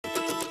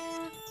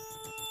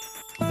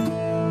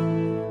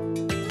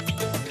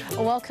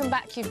Welcome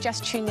back. You've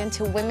just tuned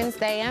into Women's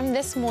Day AM.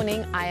 This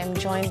morning, I am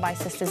joined by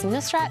Sisters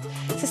Nusrat,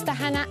 Sister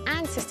Hannah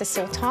and Sister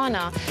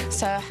Sultana.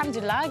 So,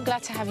 alhamdulillah,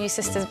 glad to have you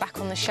sisters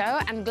back on the show,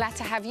 and glad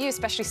to have you,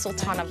 especially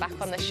Sultana, back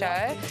on the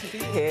show. To be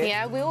here.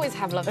 Yeah, we always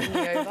have love having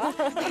you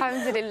over.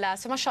 Alhamdulillah.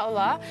 So,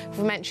 mashallah,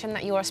 we mentioned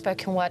that you are a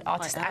spoken word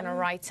artist and a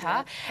writer.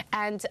 Yeah.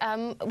 And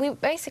we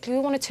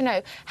wanted to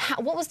know,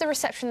 what was the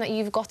reception that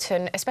you've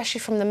gotten, especially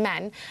from the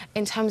men,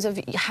 in terms of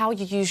how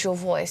you use your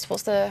voice?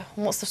 What's the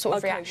sort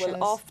of reactions?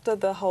 Well, after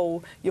the whole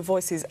your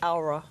voice is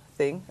aura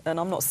thing, and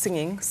I'm not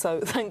singing,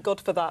 so thank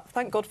God for that.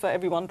 Thank God for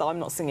everyone that I'm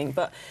not singing.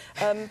 But,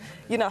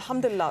 you know,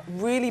 alhamdulillah,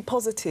 really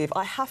positive.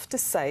 I have to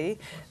say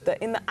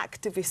that in the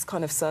activist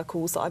kind of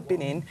circles that I've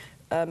been in,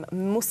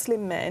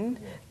 Muslim men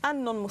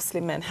and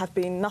non-Muslim men have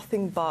been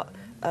nothing but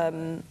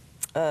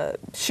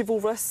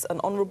chivalrous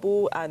and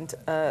honourable, and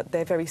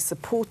they're very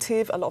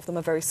supportive. A lot of them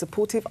are very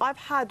supportive. I've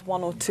had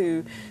one or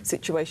two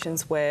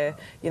situations where,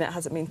 you know, it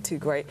hasn't been too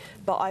great,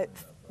 but I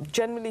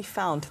generally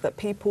found that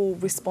people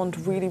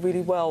respond really,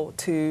 really well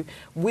to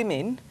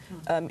women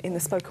in the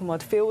spoken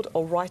word field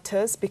or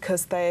writers,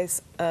 because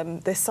there's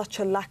such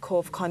a lack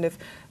of kind of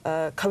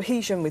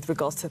cohesion with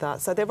regards to that.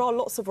 So there are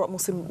lots of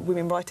Muslim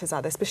women writers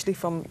out there, especially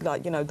from,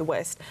 like, you know, the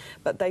West,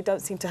 but they don't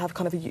seem to have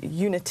kind of a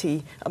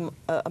unity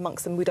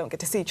amongst them. We don't get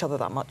to see each other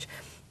that much.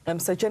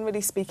 So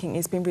generally speaking,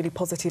 it's been really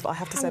positive. I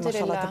have to say,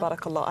 mashallah,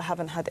 tabarakallah, I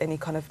haven't had any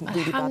kind of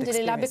really bad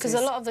experiences. Because a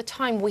lot of the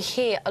time we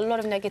hear a lot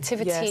of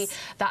negativity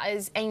that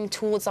is aimed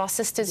towards our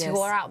sisters who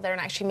are out there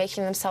and actually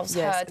making themselves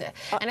heard.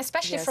 And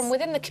especially from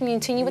within the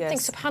community, you would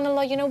think,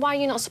 subhanAllah, you know, why are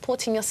you not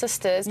supporting your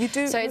sisters? You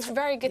do. So it's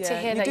very good to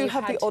hear that you do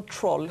have the odd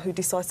troll who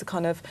decides to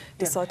kind of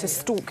to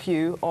stalk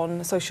you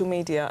on social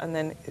media and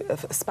then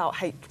spout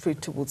hatred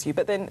towards you.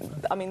 But then,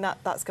 I mean,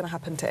 that's going to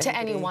happen to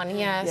anyone,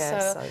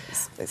 so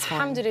it's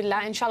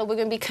alhamdulillah, inshallah, we're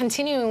going to be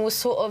continuing with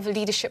sort of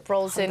leadership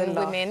roles in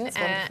women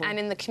and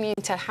in the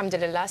community,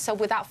 alhamdulillah. So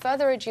without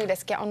further ado,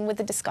 let's get on with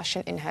the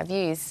discussion in her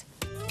views.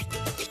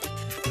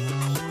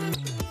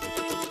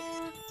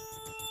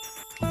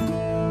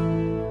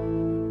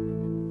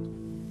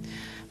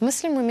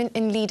 Muslim women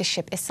in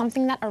leadership is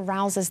something that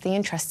arouses the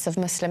interests of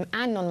Muslim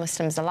and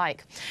non-Muslims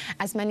alike,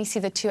 as many see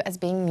the two as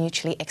being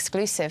mutually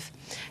exclusive.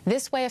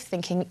 This way of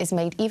thinking is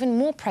made even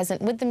more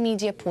present with the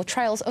media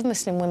portrayals of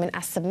Muslim women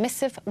as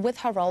submissive, with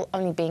her role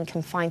only being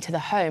confined to the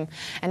home,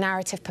 a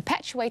narrative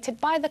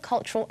perpetuated by the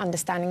cultural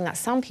understanding that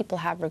some people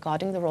have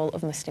regarding the role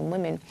of Muslim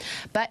women.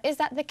 But is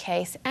that the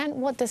case, and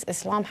what does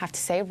Islam have to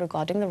say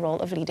regarding the role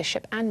of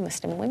leadership and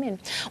Muslim women?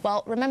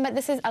 Well, remember,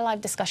 this is a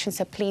live discussion,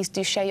 so please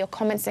do share your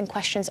comments and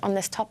questions on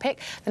this topic.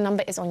 The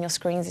number is on your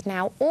screens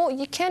now, or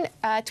you can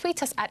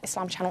tweet us at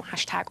Islam Channel,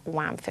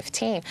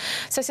 #WAM15.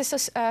 So,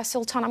 Sister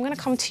Sultan, I'm going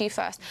to come to you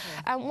first.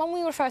 When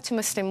we refer to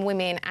Muslim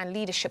women and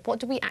leadership, what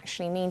do we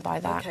actually mean by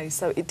that? Okay,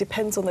 so it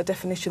depends on the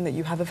definition that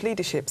you have of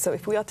leadership. So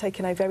if we are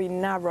taking a very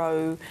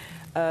narrow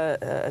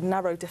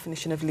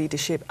definition of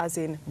leadership, as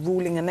in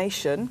ruling a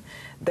nation,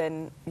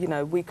 then, you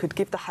know, we could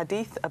give the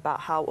hadith about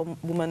how a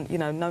woman, you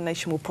know, no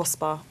nation will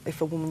prosper if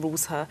a woman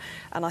rules her.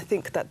 And I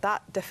think that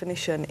that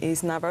definition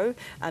is narrow,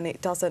 and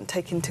it doesn't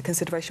take into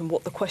consideration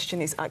what the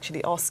question is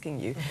actually asking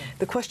you.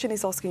 The question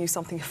is asking you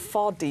something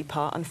far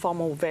deeper and far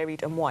more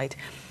varied and wide.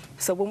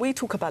 So when we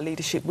talk about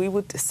leadership, we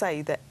would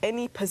say that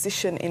any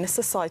position in a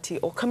society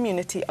or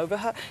community over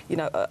her, you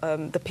know,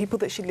 the people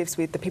that she lives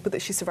with, the people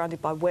that she's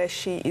surrounded by, where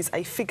she is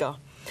a figure,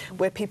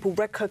 where people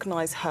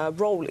recognise her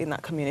role in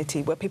that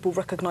community, where people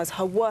recognise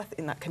her worth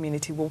in that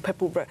community, where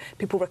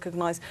people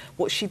recognise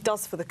what she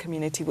does for the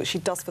community, what she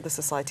does for the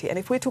society. And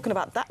if we're talking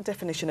about that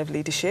definition of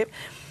leadership,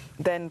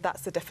 then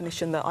that's the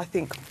definition that I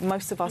think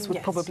most of us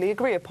would probably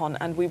agree upon,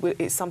 and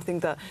it's something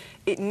that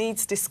it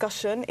needs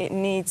discussion, it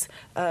needs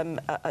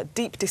a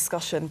deep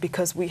discussion,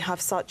 because we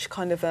have such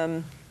kind of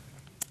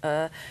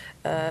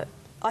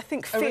I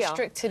think fear,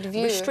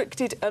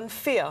 restricted and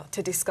fear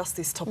to discuss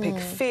this topic,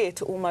 fear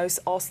to almost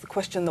ask the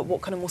question that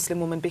what can a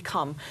Muslim woman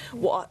become,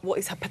 what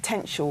is her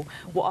potential,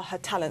 what are her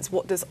talents,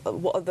 what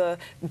are the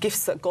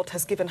gifts that God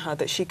has given her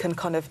that she can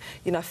kind of,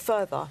 you know,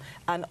 further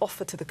and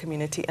offer to the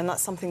community. And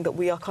that's something that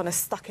we are kind of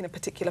stuck in a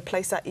particular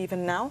place at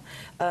even now,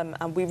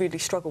 and we really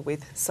struggle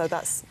with. So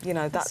that's, you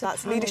know,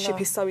 that's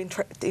leadership is so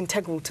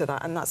integral to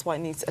that, and that's why it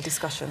needs a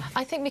discussion.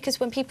 I think because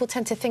when people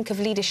tend to think of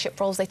leadership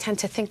roles, they tend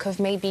to think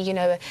of maybe, you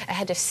know, a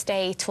head of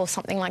state or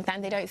something like that,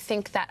 and they don't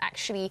think that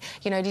actually,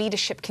 you know,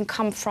 leadership can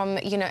come from,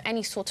 you know,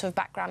 any sort of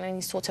background,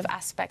 any sort of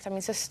aspect. I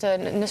mean, Sister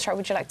Nusrat,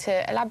 would you like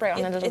to elaborate on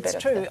a little bit?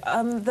 It's true.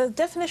 The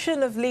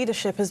definition of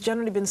leadership has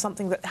generally been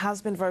something that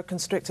has been very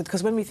constricted,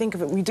 because when we think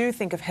of it, we do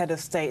think of head of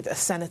state, a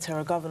senator,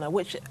 a governor,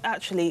 which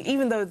actually,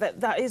 even though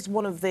that is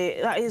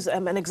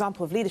an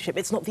example of leadership,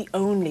 it's not the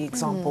only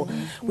example.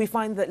 We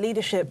find that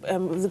leadership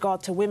with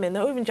regard to women,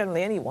 or even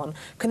generally anyone,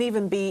 can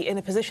even be in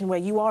a position where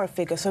you are a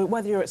figure. So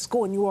whether you're at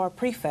school and you are a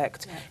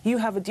prefect, you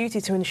have a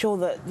duty to ensure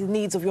that the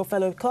needs of your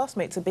fellow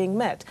classmates are being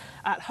met.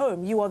 At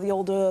home, you are the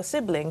older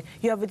sibling.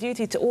 You have a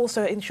duty to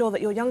also ensure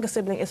that your younger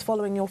sibling is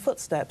following your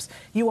footsteps.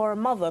 You are a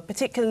mother,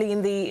 particularly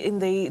in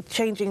the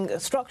changing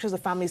structures of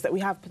families that we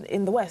have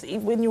in the West.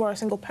 Even when you are a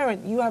single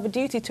parent, you have a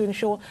duty to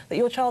ensure that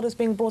your child is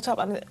being brought up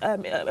in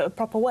a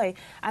proper way.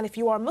 And if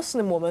you are a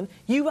Muslim woman,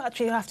 you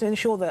actually have to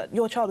ensure that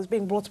your child is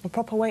being brought up a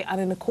proper way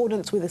and in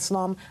accordance with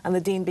Islam and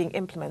the deen being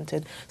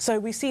implemented. So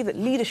we see that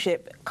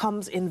leadership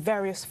comes in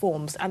various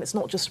forms, and it's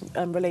not just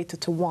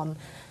related to one.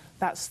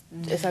 That's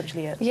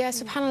essentially it. Yeah,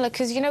 subhanAllah,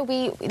 because, you know,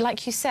 we,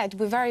 like you said,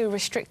 we're very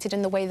restricted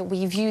in the way that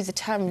we view the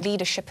term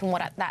leadership and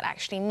what that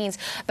actually means.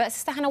 But,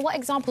 Sister Hannah, what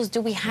examples do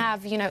we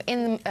have, you know,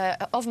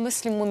 of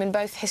Muslim women,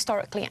 both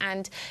historically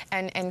and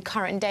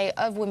current day,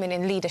 of women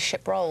in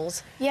leadership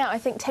roles? Yeah, I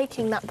think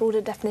taking that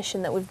broader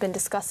definition that we've been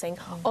discussing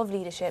of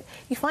leadership,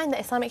 you find that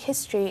Islamic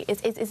history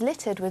is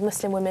littered with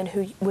Muslim women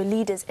who were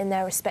leaders in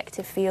their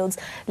respective fields,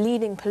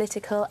 leading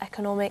political,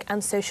 economic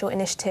and social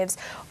initiatives.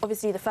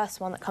 Obviously, the first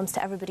one that comes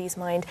to everybody's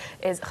mind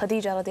is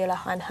Khadija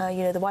radiallahu anha,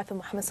 you know, the wife of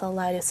Muhammad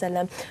sallallahu alaihi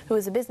wasallam, who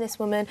was a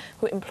businesswoman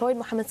who employed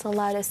Muhammad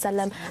sallallahu alaihi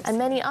wasallam and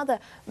many other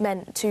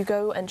men to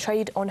go and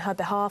trade on her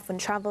behalf and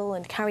travel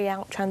and carry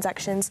out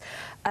transactions.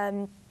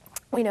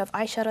 We know of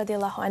Aisha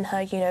radiallahu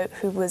anha, you know,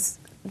 who was,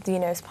 you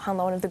know,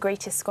 subhanAllah, one of the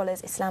greatest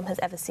scholars Islam has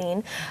ever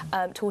seen,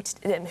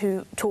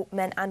 who taught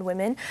men and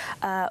women,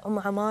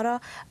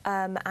 Amara,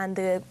 and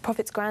the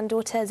Prophet's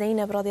granddaughter,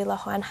 Zainab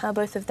radiallahu anha,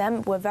 both of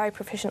them were very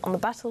proficient on the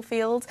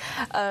battlefield,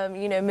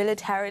 you know,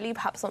 militarily,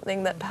 perhaps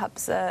something that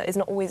perhaps is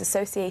not always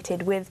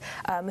associated with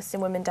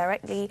Muslim women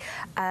directly.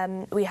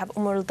 We have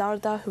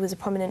al-Darda, who was a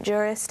prominent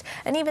jurist,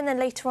 and even then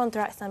later on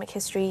throughout Islamic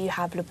history, you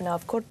have Lubna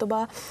of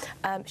Cordoba.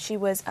 She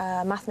was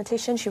a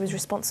mathematician, she was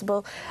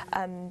responsible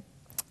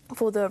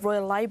for the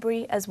Royal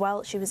Library as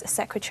well. She was a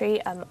secretary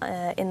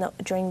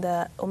during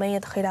the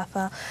Umayyad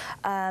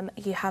Khilafah.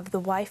 You have the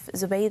wife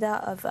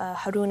Zubaydah of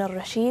Harun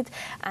al-Rashid,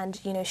 and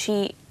you know,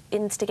 she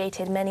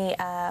instigated many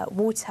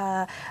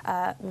water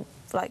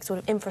like sort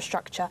of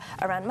infrastructure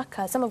around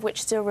Mecca, some of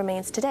which still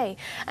remains today.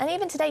 And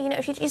even today, you know,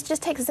 if you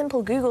just take a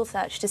simple Google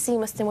search to see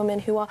Muslim women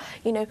who are,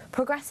 you know,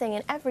 progressing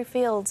in every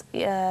field,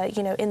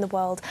 you know, in the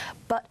world,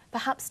 but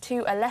perhaps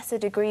to a lesser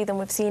degree than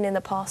we've seen in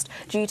the past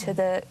due to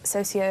the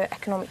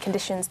socio-economic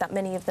conditions that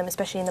many of them,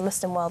 especially in the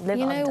Muslim world, live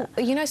under.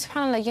 You know,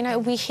 subhanAllah, you know,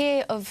 we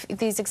hear of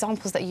these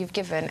examples that you've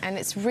given, and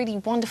it's really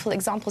wonderful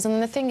examples.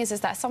 And the thing is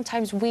that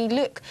sometimes we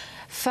look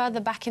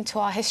further back into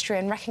our history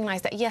and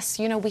recognise that, yes,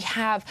 you know, we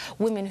have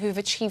women who've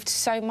achieved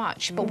so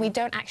much, but we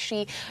don't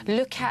actually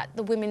look at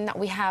the women that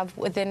we have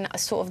within a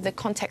sort of the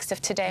context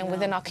of today and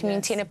within our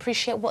community and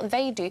appreciate what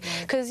they do.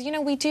 Because, you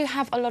know, we do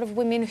have a lot of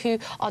women who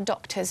are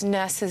doctors,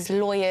 nurses,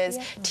 lawyers,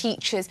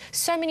 teachers,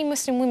 so many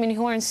Muslim women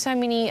who are in so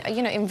many,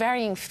 you know, in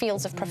varying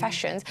fields of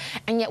professions,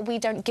 and yet we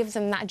don't give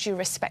them that due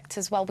respect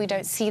as well. We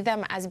don't see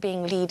them as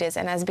being leaders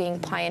and as being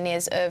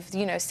pioneers of,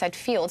 you know, said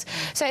fields.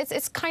 So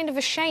it's kind of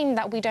a shame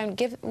that we don't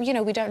give, you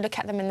know, we don't look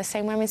at them in the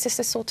same way. I mean,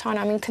 Sister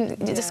Sultana, I mean,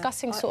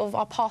 discussing sort of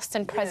our past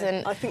and present.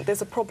 I think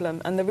there's a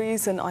problem, and the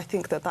reason I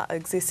think that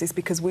exists is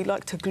because we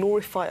like to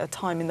glorify a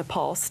time in the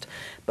past,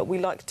 but we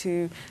like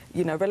to,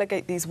 you know,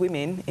 relegate these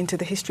women into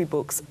the history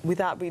books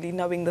without really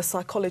knowing the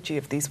psychology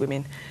of these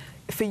women.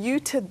 For you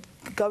to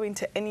go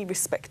into any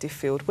respective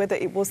field, whether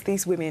it was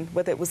these women,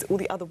 whether it was all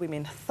the other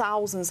women,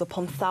 thousands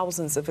upon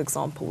thousands of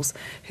examples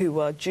who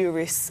were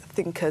jurists,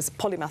 thinkers,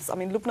 polymaths. I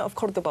mean, Lubna of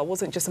Cordoba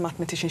wasn't just a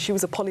mathematician, she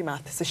was a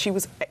polymath, so she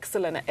was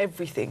excellent at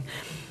everything.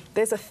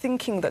 There's a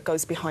thinking that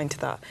goes behind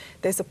that.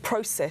 There's a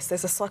process,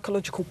 there's a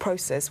psychological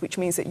process, which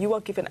means that you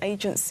are given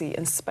agency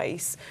and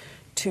space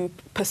to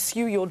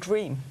pursue your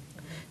dream,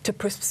 to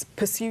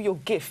pursue your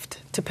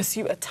gift, to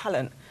pursue a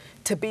talent,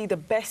 to be the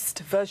best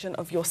version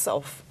of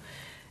yourself.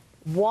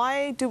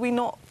 Why do we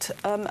not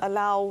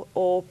allow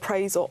or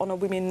praise or honour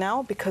women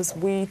now? Because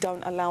we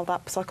don't allow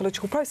that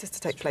psychological process to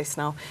take place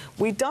now.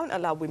 We don't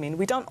allow women,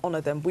 we don't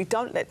honour them, we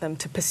don't let them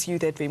to pursue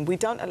their dream, we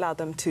don't allow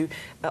them to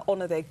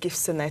honour their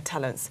gifts and their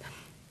talents.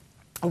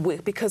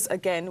 Because,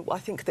 again, I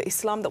think the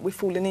Islam that we've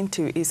fallen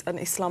into is an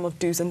Islam of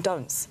do's and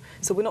don'ts.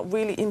 So we're not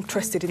really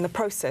interested in the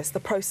process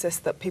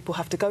that people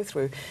have to go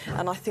through.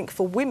 And I think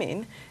for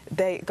women,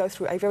 they go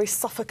through a very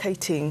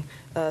suffocating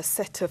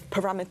set of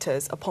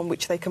parameters upon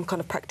which they can kind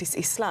of practice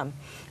Islam.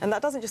 And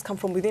that doesn't just come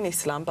from within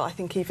Islam, but I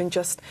think even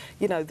just,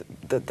 you know,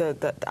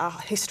 our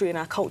history and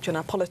our culture and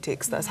our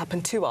politics that has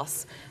happened to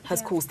us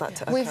has caused that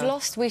to occur.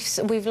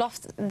 We've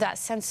lost that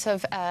sense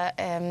of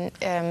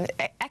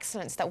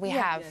excellence that we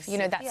have, you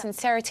know, that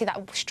sincerity,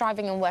 that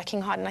striving and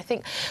working hard. And I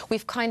think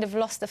we've kind of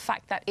lost the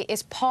fact that it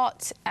is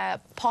part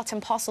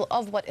and parcel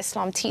of what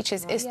Islam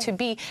teaches is to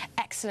be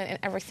excellent in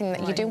everything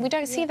that you do. We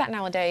don't see that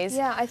nowadays.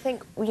 Yeah, I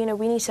think, you know,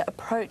 we need to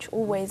approach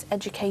always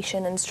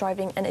education and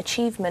striving and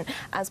achievement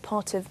as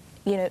part of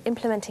you know,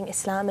 implementing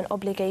Islam an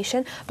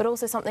obligation, but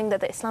also something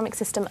that the Islamic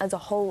system as a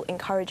whole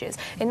encourages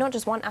in not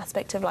just one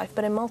aspect of life,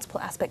 but in multiple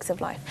aspects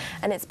of life.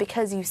 And it's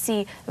because you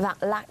see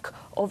that lack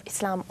of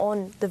Islam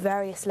on the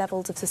various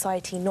levels of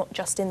society, not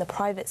just in the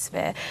private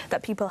sphere,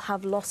 that people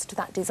have lost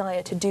that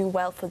desire to do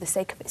well for the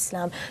sake of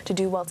Islam, to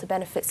do well to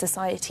benefit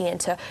society, and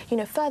to, you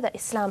know, further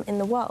Islam in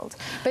the world.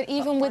 But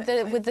even with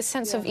the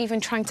sense of even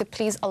trying to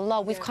please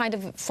Allah, we've kind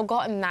of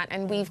forgotten that,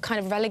 and we've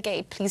kind of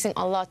relegated pleasing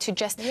Allah to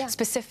just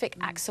specific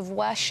acts of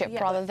worship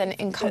rather than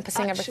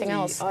encompassing everything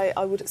else.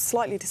 I would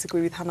slightly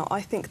disagree with Hannah.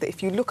 I think that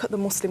if you look at the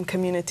Muslim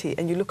community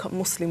and you look at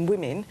Muslim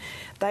women,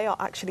 they are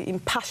actually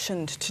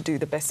impassioned to do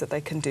the best that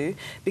they can do,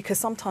 because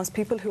sometimes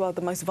people who are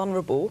the most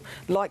vulnerable,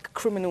 like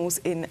criminals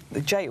in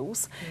the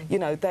jails, you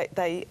know,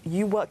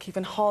 you work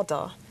even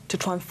harder to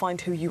try and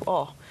find who you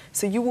are.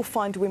 So you will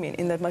find women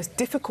in the most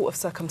difficult of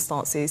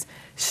circumstances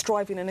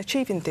striving and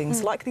achieving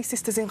things, like these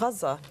sisters in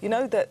Gaza, you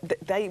know, that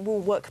they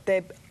will work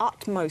their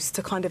utmost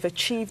to kind of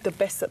achieve the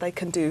best that they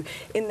can do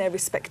in their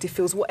respective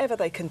fields, whatever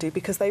they can do,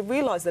 because they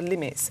realise the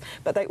limits,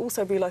 but they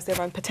also realise their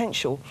own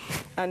potential.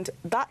 And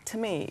that, to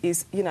me,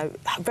 is, you know,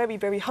 very,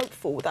 very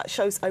hopeful. That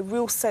shows a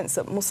real sense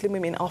that Muslim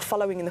women are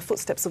following in the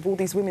footsteps of all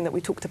these women that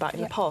we talked about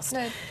in the past.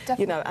 No,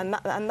 definitely. You know,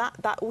 and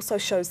that also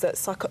shows that,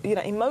 you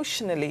know,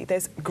 emotionally,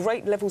 there's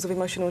great levels of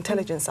emotional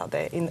intelligence out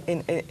there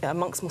in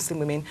amongst Muslim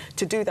women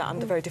to do that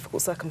under very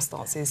difficult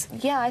circumstances.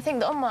 Yeah, I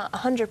think the Ummah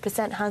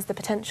 100% has the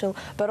potential,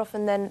 but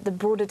often then the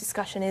broader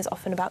discussion is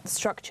often about the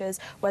structures,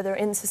 whether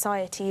in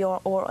society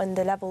or on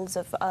the levels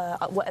of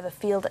whatever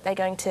field that they're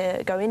going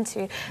to go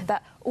into,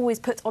 that always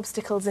puts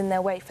obstacles in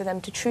their way for them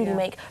to truly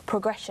make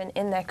progression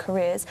in their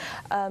careers.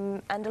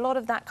 And a lot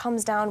of that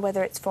comes down,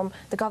 whether it's from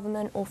the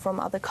government or from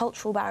other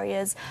cultural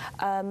barriers,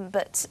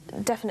 but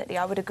definitely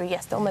I would agree,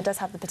 yes, the Ummah does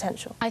have the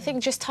potential. I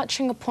think just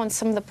touching upon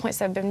some of the points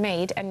that have been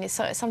made, and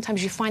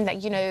sometimes you find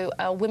that, you know,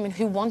 women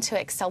who want to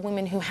excel,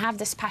 women who have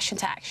this passion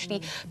to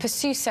actually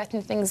pursue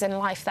certain things in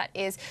life that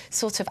is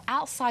sort of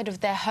outside of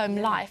their home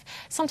life,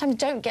 sometimes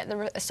don't get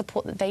the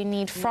support that they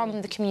need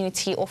from the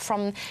community or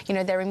from, you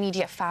know, their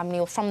immediate family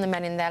or from the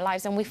men in their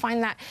lives. And we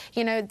find that,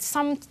 you know,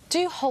 some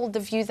do hold the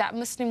view that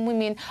Muslim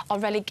women are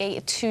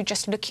relegated to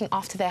just looking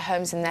after their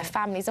homes and their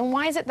families. And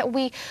why is it that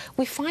we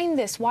find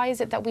this? Why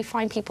is it that we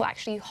find people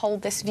actually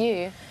hold this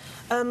view?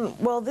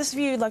 Well, this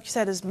view, like you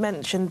said, is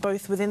mentioned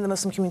both within the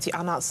Muslim community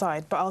and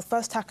outside, but I'll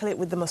first tackle it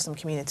with the Muslim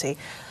community.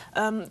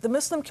 The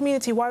Muslim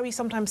community, why we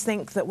sometimes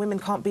think that women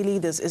can't be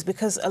leaders is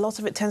because a lot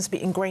of it tends to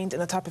be ingrained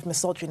in a type of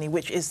misogyny,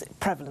 which is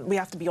prevalent. We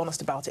have to be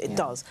honest about it. It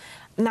does.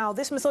 Now,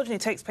 this misogyny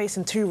takes place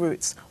in two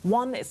routes.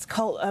 One, it's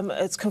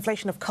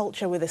conflation of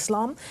culture with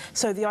Islam.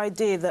 So the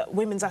idea that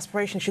women's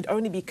aspirations should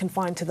only be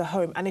confined to the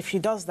home, and if she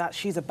does that,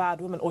 she's a bad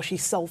woman or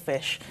she's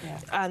selfish.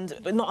 And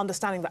not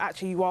understanding that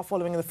actually you are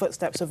following in the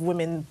footsteps of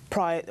women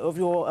prior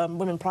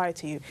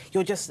to you.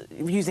 You're just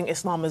using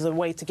Islam as a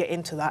way to get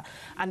into that.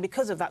 And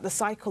because of that, the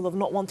cycle of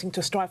not wanting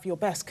to strive for your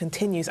best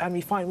continues, and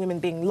we find women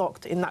being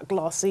locked in that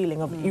glass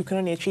ceiling of you can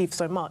only achieve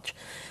so much.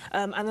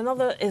 And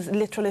another is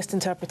literalist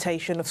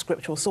interpretation of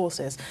scriptural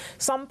sources.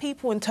 Some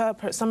people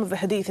interpret some of the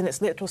hadith in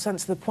its literal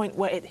sense to the point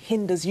where it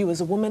hinders you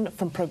as a woman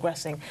from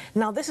progressing.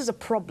 Now, this is a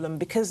problem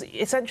because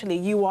essentially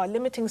you are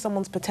limiting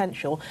someone's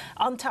potential,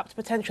 untapped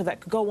potential that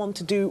could go on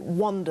to do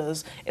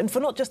wonders, and for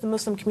not just the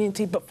Muslim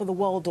community, but for the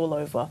world all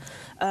over.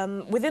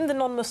 Within the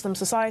non-Muslim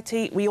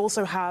society, we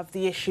also have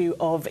the issue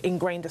of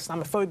ingrained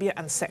Islamophobia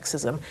and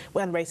sexism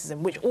and racism,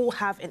 which all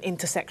have an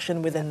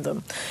intersection within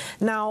them.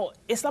 Now,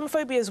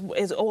 Islamophobia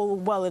is all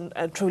well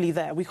and truly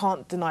there. We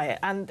can't deny it.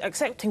 And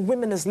accepting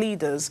women as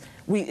leaders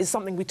is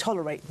something we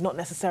tolerate, not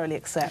necessarily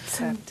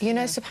accept. You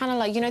know,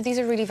 subhanAllah, you know, these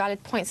are really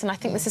valid points, and I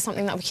think this is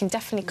something that we can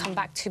definitely come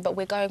back to, but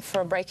we're going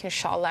for a break,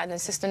 inshallah, and then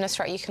Sister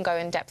Nusrat, you can go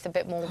in depth a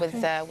bit more with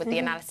the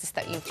analysis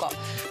that you've got.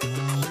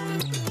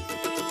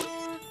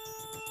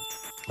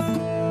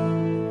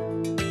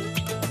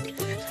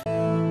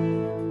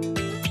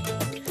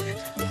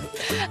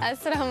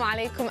 Assalamu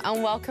alaikum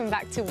and welcome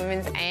back to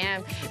Women's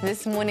AM.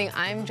 This morning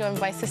I'm joined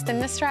by Sister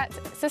Nusrat,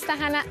 Sister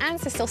Hannah and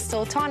Sister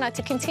Sultana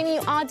to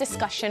continue our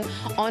discussion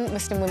on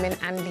Muslim women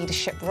and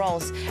leadership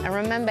roles. And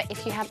remember,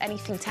 if you have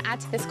anything to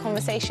add to this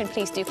conversation,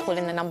 please do call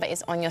in. The number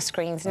is on your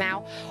screens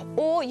now.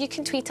 Or you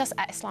can tweet us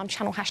at Islam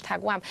Channel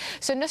 #WAM.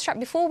 So Nusrat,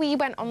 before we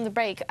went on the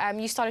break,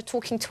 you started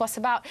talking to us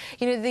about,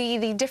 you know,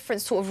 the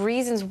different sort of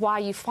reasons why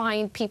you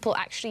find people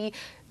actually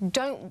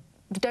don't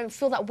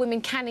feel that women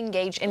can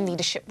engage in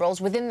leadership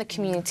roles within the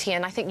community,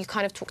 and I think you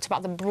kind of talked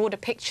about the broader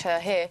picture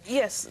here.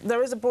 Yes,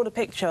 there is a broader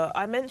picture.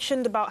 I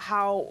mentioned about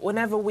how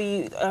whenever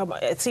we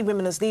see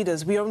women as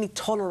leaders, we only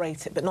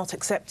tolerate it but not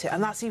accept it,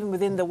 and that's even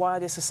within the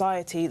wider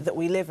society that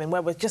we live in,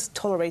 where we're just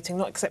tolerating,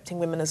 not accepting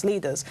women as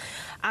leaders.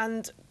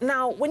 And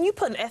now, when you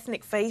put an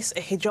ethnic face,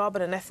 a hijab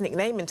and an ethnic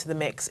name into the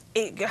mix,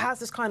 it has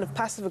this kind of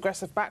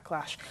passive-aggressive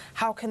backlash.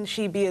 How can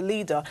she be a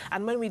leader?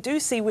 And when we do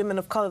see women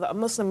of colour that are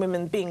Muslim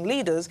women being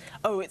leaders,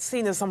 oh, it's seen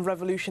seen as some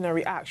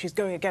revolutionary act. She's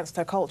going against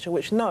her culture,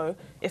 which, no,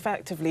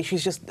 effectively,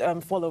 she's just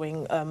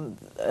following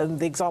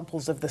the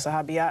examples of the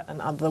Sahabiyat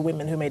and other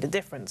women who made a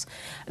difference.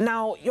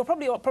 Now, you're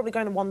probably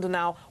going to wonder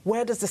now,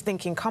 where does this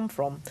thinking come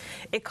from?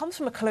 It comes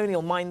from a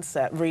colonial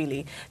mindset,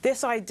 really.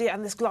 This idea,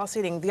 and this glass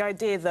ceiling, the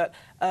idea that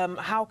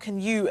how can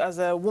you, as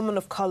a woman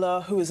of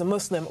colour who is a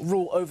Muslim,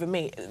 rule over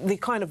me? The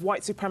kind of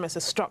white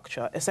supremacist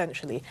structure,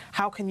 essentially.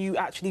 How can you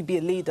actually be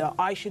a leader?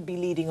 I should be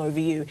leading over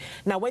you.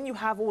 Now, when you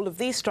have all of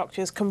these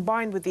structures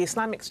combined with the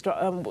Islamic,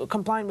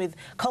 combined with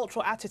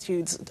cultural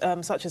attitudes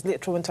such as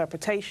literal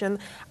interpretation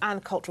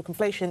and cultural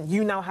conflation,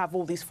 you now have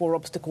all these four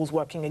obstacles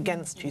working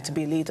against you to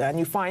be a leader. And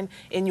you find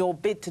in your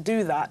bid to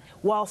do that,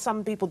 while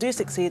some people do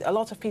succeed, a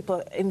lot of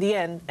people in the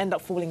end end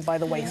up falling by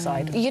the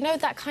wayside. You know,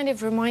 that kind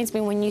of reminds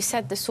me when you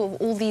said the sort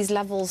of all these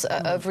levels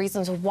of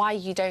reasons why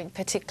you don't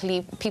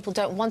particularly, people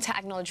don't want to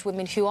acknowledge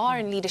women who are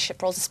in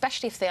leadership roles,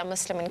 especially if they are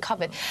Muslim and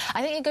covered.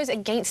 I think it goes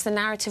against the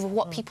narrative of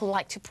what people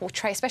like to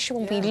portray, especially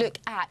when we look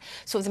at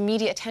sort of the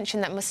media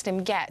attention that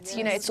Muslim gets.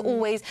 You know, it's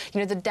always, you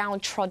know, the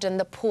downtrodden,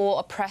 the poor,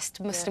 oppressed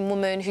Muslim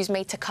woman who's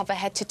made to cover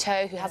head to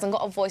toe, who hasn't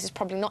got a voice, is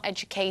probably not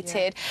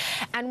educated.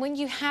 And when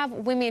you have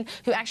women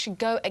who actually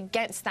go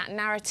against that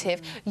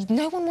narrative,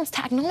 no one wants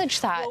to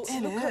acknowledge that.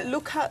 Well,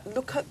 look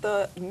at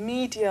the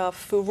media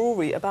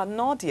furore about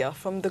Nadia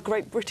from the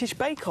Great British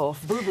Bake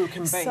Off. Boo Boo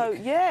can bake. So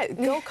yeah,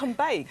 girl can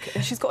bake,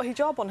 and she's got a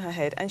hijab on her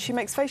head, and she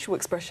makes facial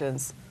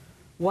expressions.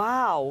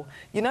 Wow,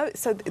 you know,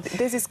 so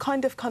there's this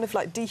kind of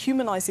like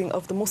dehumanising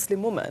of the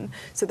Muslim woman,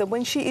 so that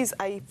when she is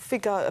a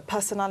figure, a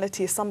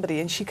personality, somebody,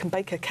 and she can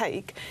bake a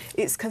cake,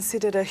 it's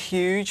considered a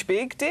huge,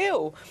 big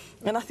deal.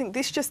 And I think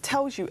this just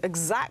tells you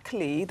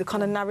exactly the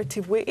kind of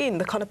narrative we're in,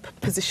 the kind of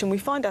position we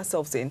find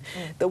ourselves in,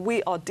 that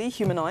we are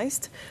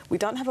dehumanised, we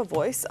don't have a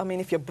voice. I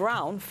mean, if you're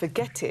brown,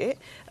 forget it,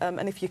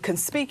 and if you can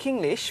speak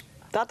English,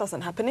 that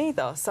doesn't happen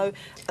either. So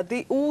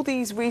all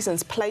these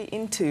reasons play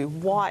into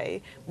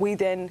why we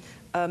then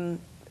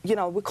you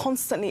know, we're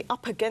constantly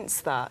up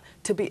against that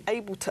to be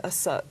able to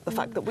assert the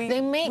fact that we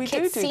do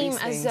these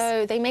things.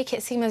 They make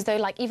it seem as though,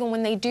 like, even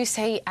when they do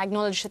say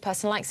acknowledge the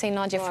person, like say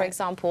Nadia, for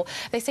example,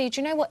 they say,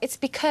 do you know what? It's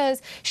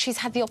because she's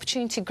had the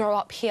opportunity to grow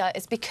up here.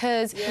 It's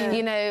because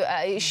you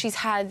know she's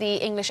had the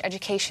English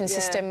education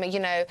system, you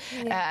know,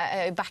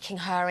 backing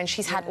her, and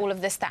she's had all of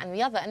this, that, and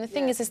the other. And the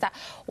thing is that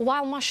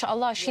while,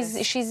 mashallah,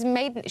 she's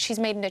made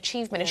an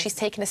achievement and she's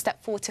taken a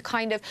step forward to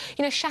kind of,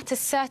 you know, shatter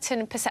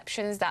certain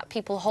perceptions that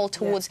people hold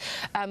towards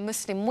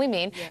Muslim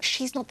women,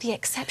 she's not the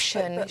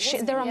exception.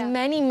 There are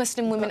many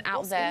Muslim women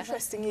out there. What's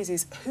interesting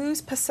is whose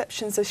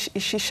perceptions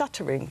is she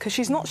shattering? Because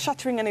she's not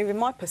shattering any of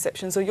my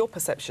perceptions or your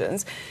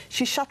perceptions.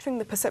 She's shattering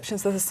the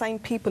perceptions of the same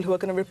people who are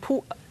going to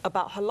report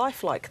about her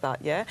life like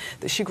that,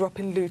 that she grew up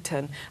in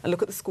Luton and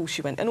look at the school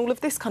she went and all of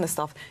this kind of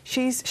stuff.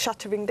 She's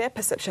shattering their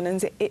perception,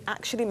 and it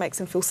actually makes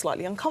them feel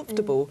slightly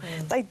uncomfortable.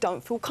 They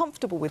don't feel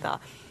comfortable with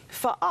that.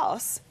 For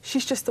us,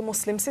 she's just a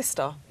Muslim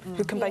sister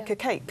who can bake a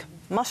cake.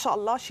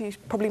 Mashallah, she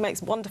probably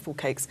makes wonderful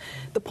cakes.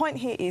 The point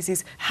here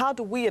is how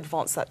do we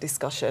advance that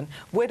discussion?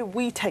 Where do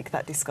we take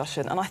that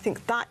discussion? And I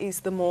think that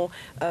is the more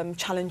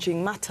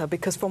challenging matter,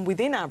 because from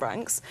within our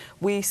ranks,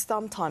 we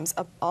sometimes,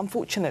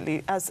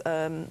 unfortunately, as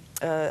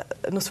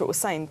Nusrat was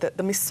saying, that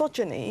the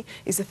misogyny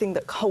is the thing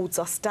that holds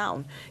us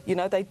down. You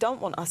know, they don't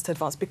want us to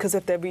advance because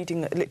of their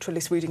reading,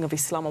 literalist reading of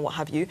Islam or what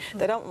have you.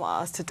 They don't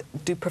want us to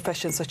do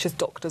professions such as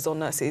doctors or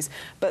nurses,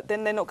 but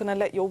then they're not going to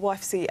let your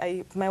wife see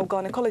a male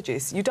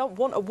gynecologist. You don't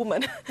want a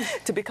woman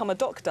to become a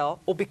doctor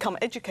or become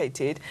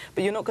educated,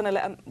 but you're not going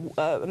to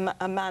let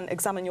a man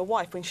examine your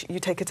wife when you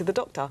take her to the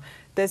doctor.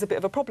 There's a bit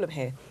of a problem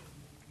here.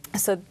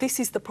 So this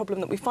is the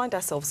problem that we find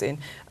ourselves in.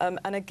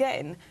 And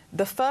again,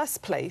 the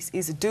first place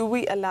is, do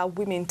we allow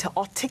women to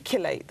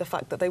articulate the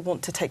fact that they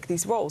want to take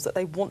these roles, that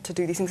they want to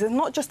do these things? It's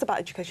not just about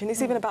education,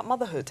 it's even about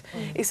motherhood.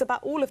 It's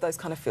about all of those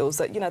kind of fields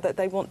that, you know, that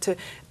they want to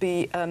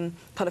be kind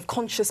of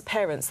conscious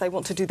parents, they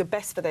want to do the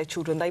best for their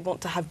children, they want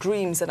to have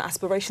dreams and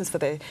aspirations for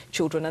their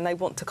children, and they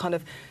want to kind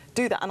of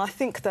do that. And I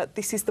think that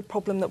this is the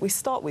problem that we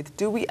start with.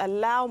 Do we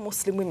allow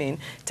Muslim women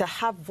to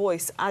have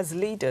voice as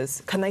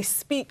leaders? Can they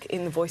speak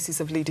in the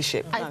voices of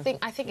leadership? No.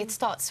 I think it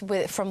starts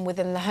from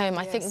within the home.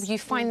 I think you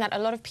find that a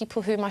lot of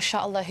people who,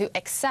 mashallah, who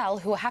excel,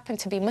 who happen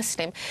to be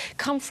Muslim,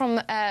 come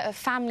from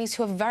families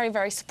who are very,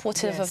 very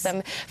supportive of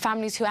them,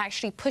 families who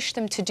actually push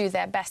them to do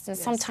their best. And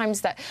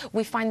sometimes that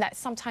we find that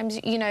sometimes,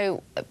 you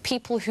know,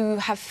 people who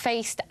have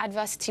faced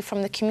adversity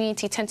from the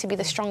community tend to be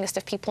the strongest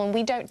of people, and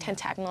we don't tend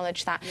to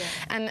acknowledge that.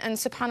 And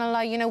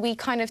subhanAllah, you know, we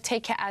kind of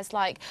take it as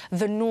like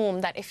the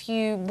norm that if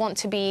you want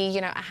to be, you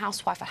know, a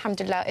housewife,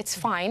 alhamdulillah, it's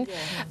fine.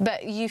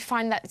 But you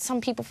find that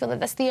some people feel that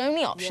that's the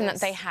only option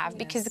that they have,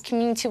 because the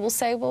community will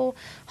say, well,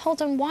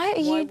 hold on, why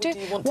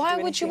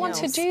would you want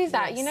to do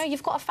that? You know,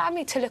 you've got a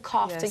family to look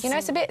after. You know,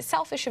 it's a bit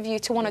selfish of you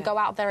to want to go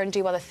out there and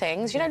do other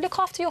things. You know, look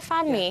after your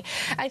family.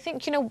 I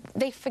think, you know,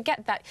 they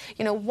forget that,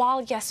 you know,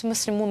 while, yes,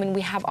 Muslim women,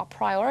 we have our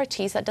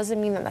priorities, that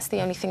doesn't mean that that's the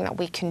only thing that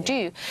we can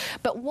do.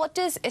 But what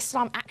does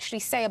Islam actually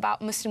say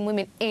about Muslim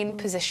women in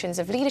positions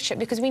of leadership,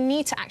 because we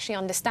need to actually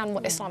understand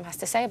what Islam has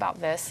to say about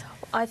this.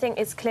 I think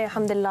it's clear,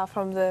 alhamdulillah,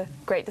 from the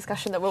great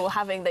discussion that we were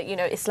having, that, you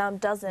know, Islam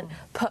doesn't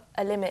put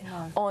a limit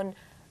on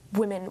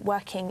women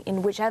working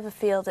in whichever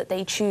field that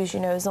they choose, you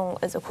know, as long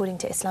as according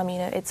to Islam, you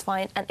know, it's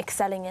fine, and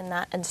excelling in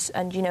that,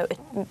 and you know,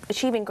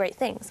 achieving great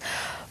things.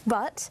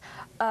 But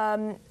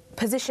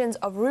positions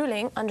of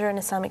ruling under an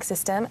Islamic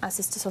system, as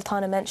Sister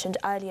Sultana mentioned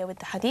earlier with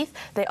the hadith,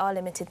 they are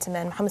limited to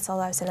men. Muhammad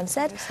ﷺ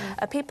said,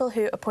 people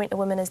who appoint a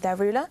woman as their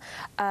ruler,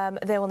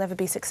 they will never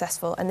be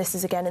successful. And this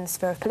is again in the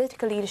sphere of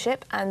political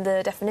leadership, and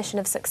the definition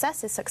of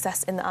success is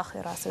success in the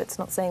akhirah. So it's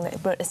not saying that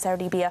it won't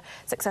necessarily be a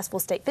successful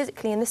state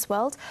physically in this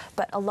world,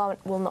 but Allah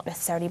will not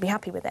necessarily be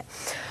happy with it.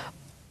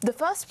 The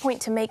first point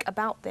to make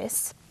about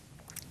this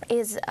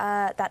is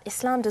that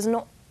Islam does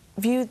not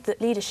view the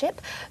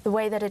leadership the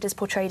way that it is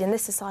portrayed in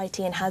this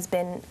society and has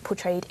been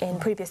portrayed in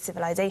previous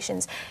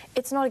civilizations.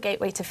 It's not a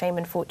gateway to fame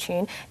and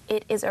fortune.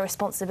 It is a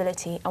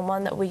responsibility, and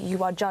one that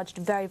you are judged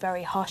very,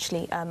 very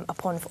harshly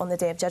upon on the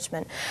Day of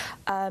Judgment.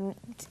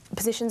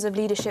 Positions of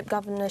leadership,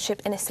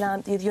 governorship in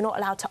Islam, you're not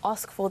allowed to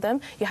ask for them.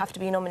 You have to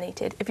be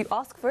nominated. If you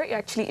ask for it, you're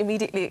actually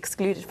immediately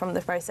excluded from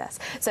the process.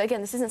 So again,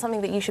 this isn't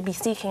something that you should be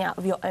seeking out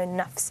of your own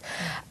nafs.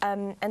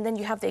 And then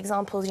you have the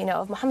examples, you know,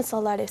 of Muhammad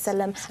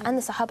ﷺ and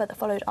the Sahaba that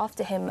followed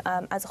after him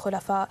as a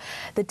khulafa,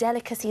 the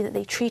delicacy that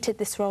they treated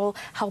this role,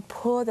 how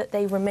poor that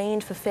they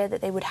remained for fear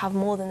that they would have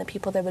more than the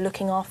people they were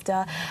looking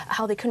after,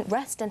 how they couldn't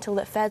rest until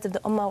the affairs of the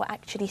ummah were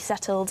actually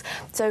settled.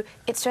 So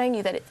it's showing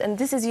you that, and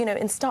this is, you know,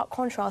 in stark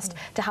contrast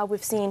to how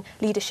we've seen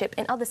leadership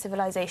in other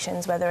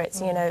civilizations, whether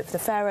it's, you know, the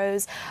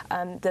pharaohs,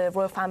 the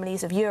royal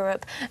families of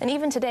Europe, and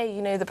even today,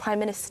 you know, the prime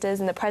ministers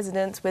and the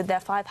presidents with their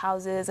 5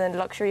 houses and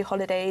luxury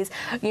holidays.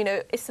 You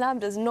know, Islam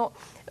does not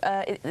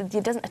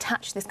it doesn't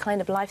attach this kind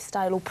of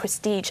lifestyle or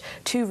prestige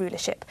to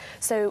rulership.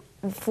 So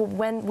for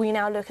when we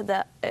now look at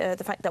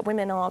the fact that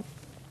women are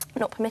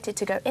not permitted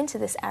to go into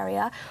this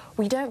area,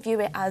 we don't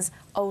view it as,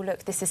 oh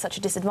look, this is such a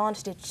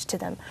disadvantage to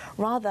them.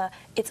 Rather,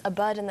 it's a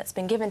burden that's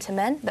been given to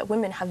men that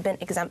women have been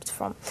exempt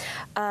from.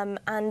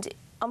 And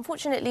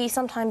unfortunately,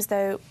 sometimes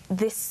though,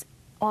 this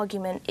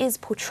argument is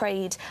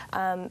portrayed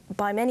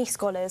by many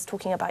scholars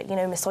talking about, you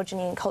know,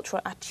 misogyny and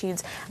cultural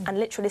attitudes and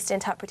literalist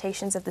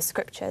interpretations of the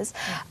scriptures.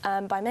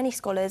 By many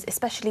scholars,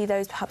 especially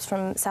those perhaps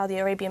from Saudi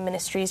Arabian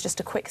ministries, just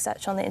a quick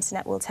search on the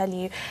internet will tell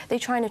you, they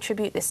try and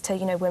attribute this to,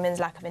 you know, women's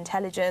lack of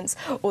intelligence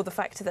or the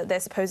fact that they're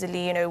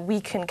supposedly, you know,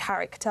 weak in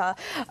character.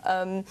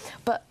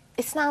 But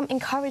Islam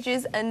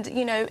encourages, and,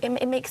 you know,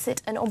 it makes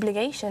it an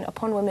obligation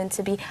upon women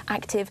to be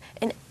active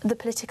in the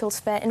political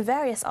sphere in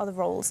various other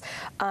roles.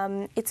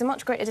 It's a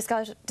much greater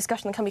discussion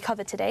that can be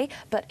covered today,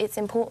 but it's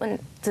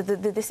important,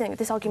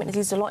 this argument is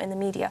used a lot in the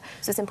media,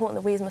 so it's important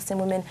that we as Muslim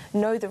women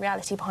know the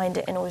reality behind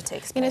it in order to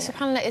explain it. You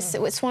know,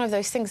 subhanAllah, it's one of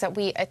those things that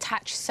we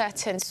attach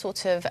certain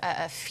sort of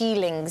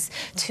feelings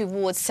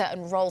towards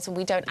certain roles, and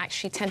we don't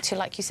actually tend to,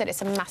 like you said,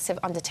 it's a massive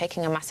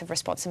undertaking, a massive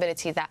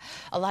responsibility that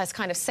Allah has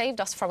kind of saved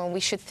us from, and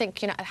we should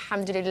think, you know,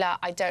 alhamdulillah,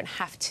 I don't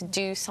have to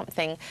do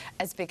something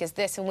as big as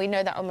this. And we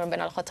know that Umar ibn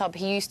al-Khattab,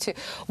 he used to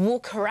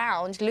walk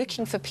around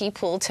looking for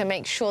people to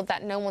make sure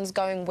that no one's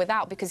going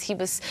without, because he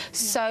was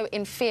so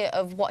in fear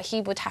of what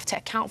he would have to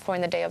account for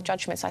in the Day of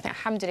Judgment. So I think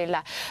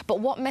alhamdulillah. But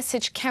what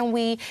message can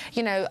we,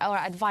 you know, or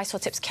advice or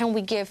tips can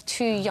we give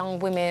to young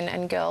women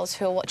and girls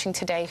who are watching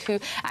today, who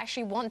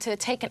actually want to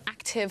take an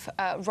active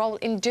role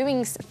in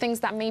doing things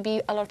that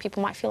maybe a lot of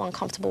people might feel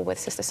uncomfortable with,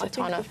 Sister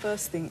Sultana? I think the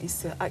first thing is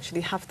to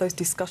actually have those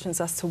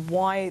discussions as to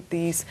why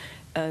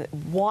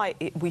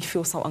we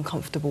feel so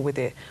uncomfortable with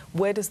it.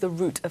 Where does the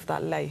root of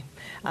that lay?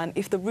 And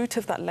if the root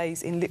of that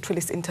lays in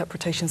literalist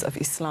interpretations of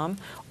Islam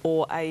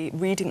or a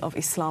reading of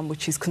Islam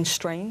which is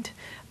constrained,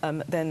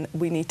 then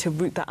we need to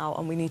root that out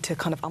and we need to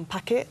kind of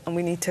unpack it and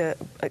we need to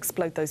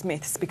explode those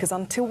myths, because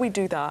until we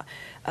do that,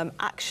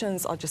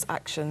 actions are just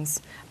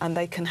actions and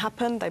they can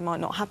happen, they might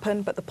not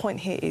happen, but the point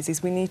here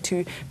is we need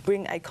to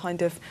bring a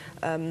kind of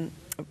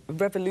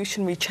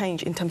revolutionary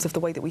change in terms of the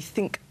way that we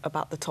think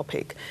about the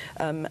topic,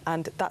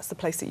 and that's the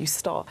place that you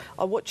start.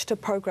 I watched a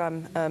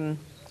programme,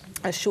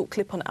 a short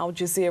clip on Al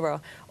Jazeera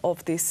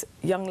of this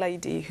young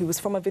lady who was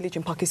from a village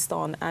in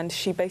Pakistan, and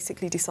she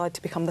basically decided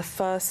to become the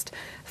first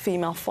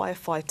female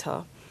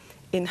firefighter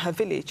in her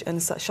village, and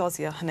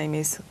Shazia, her name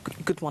is,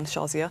 good one,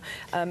 Shazia,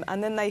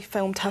 and then they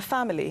filmed her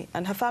family,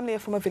 and her family are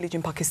from a village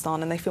in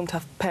Pakistan, and they filmed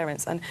her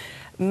parents, and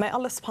may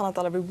Allah subhanahu wa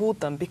ta'ala reward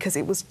them, because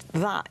it was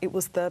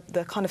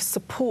the kind of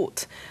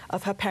support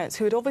of her parents,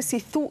 who had obviously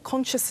thought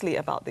consciously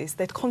about this,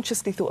 they'd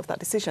consciously thought of that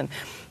decision.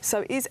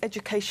 So is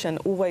education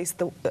always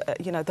the,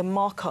 you know, the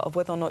marker of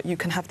whether or not you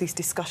can have these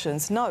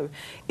discussions? No,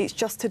 it's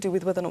just to do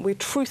with whether or not we're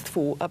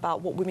truthful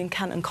about what women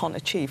can and can't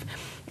achieve.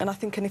 And I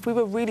think, and if we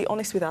were really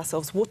honest with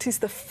ourselves, what is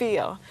the fear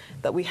fear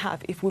that we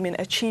have if women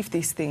achieve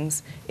these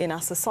things in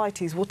our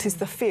societies? What is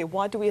the fear?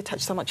 Why do we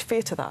attach so much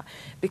fear to that?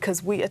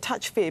 Because we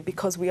attach fear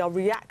because we are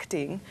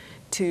reacting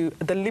to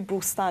the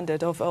liberal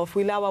standard of if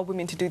we allow our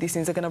women to do these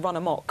things, they're going to run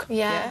amok.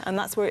 Yeah. And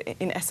that's where it,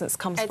 in essence,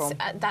 comes from.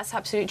 That's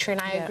absolutely true,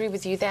 and I agree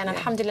with you there. And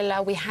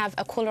alhamdulillah, we have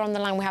a caller on the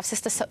line. We have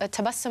Sister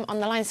Tabassum on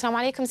the line. Assalamu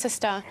alaikum,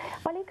 sister.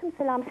 Walaikum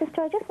salam.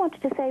 Sister, I just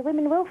wanted to say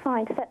women will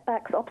find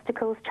setbacks,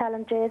 obstacles,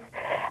 challenges,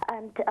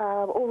 and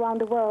all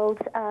around the world,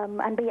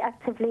 and be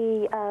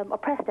actively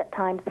oppressed at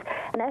times.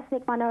 And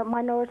ethnic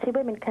minority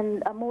women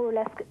can more or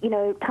less,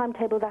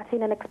 timetable that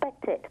in and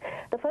expect it.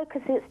 The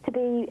focus is to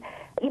be,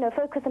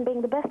 focus on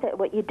being the best at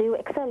what you do,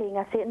 excelling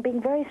at it, and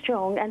being very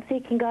strong and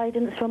seeking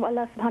guidance from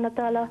Allah subhanahu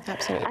wa ta'ala.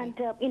 Absolutely.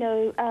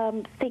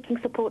 And, seeking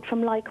support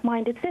from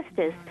like-minded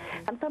sisters.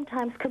 And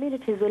sometimes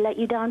communities will let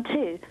you down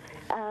too.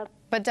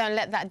 But don't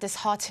let that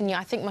dishearten you.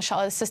 I think,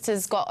 mashallah, the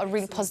sister's got a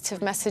really positive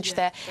message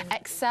there.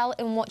 Excel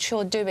in what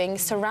you're doing.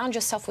 Surround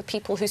yourself with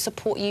people who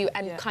support you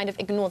and kind of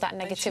ignore that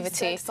negativity.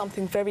 She said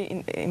something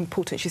very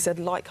important. She said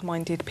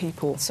like-minded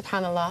people.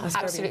 SubhanAllah. That's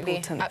absolutely. very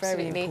important.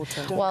 Absolutely. Very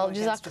important. Well,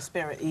 the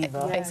spirit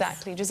either.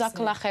 Exactly.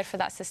 Jazakallah khair for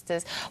that,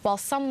 sisters. While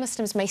some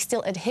Muslims may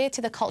still adhere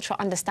to the cultural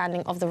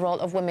understanding of the role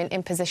of women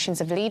in positions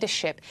of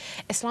leadership,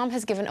 Islam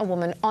has given a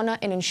woman honour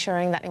in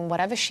ensuring that in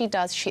whatever she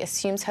does, she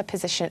assumes her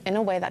position in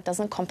a way that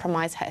doesn't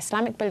compromise her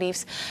Islamic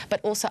beliefs, but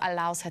also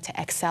allows her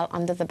to excel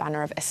under the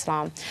banner of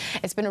Islam.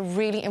 It's been a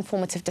really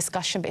informative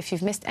discussion, but if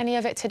you've missed any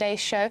of it today's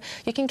show,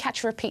 you can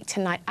catch a repeat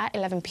tonight at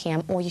 11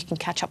 p.m. or you can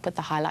catch up with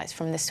the highlights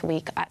from this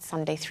week at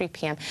Sunday 3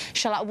 p.m.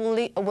 Inshallah,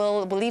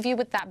 we'll leave you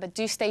with that, but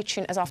do stay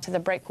tuned, as after the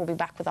break we'll be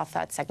back with our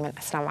third segment.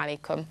 Assalamu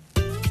alaikum.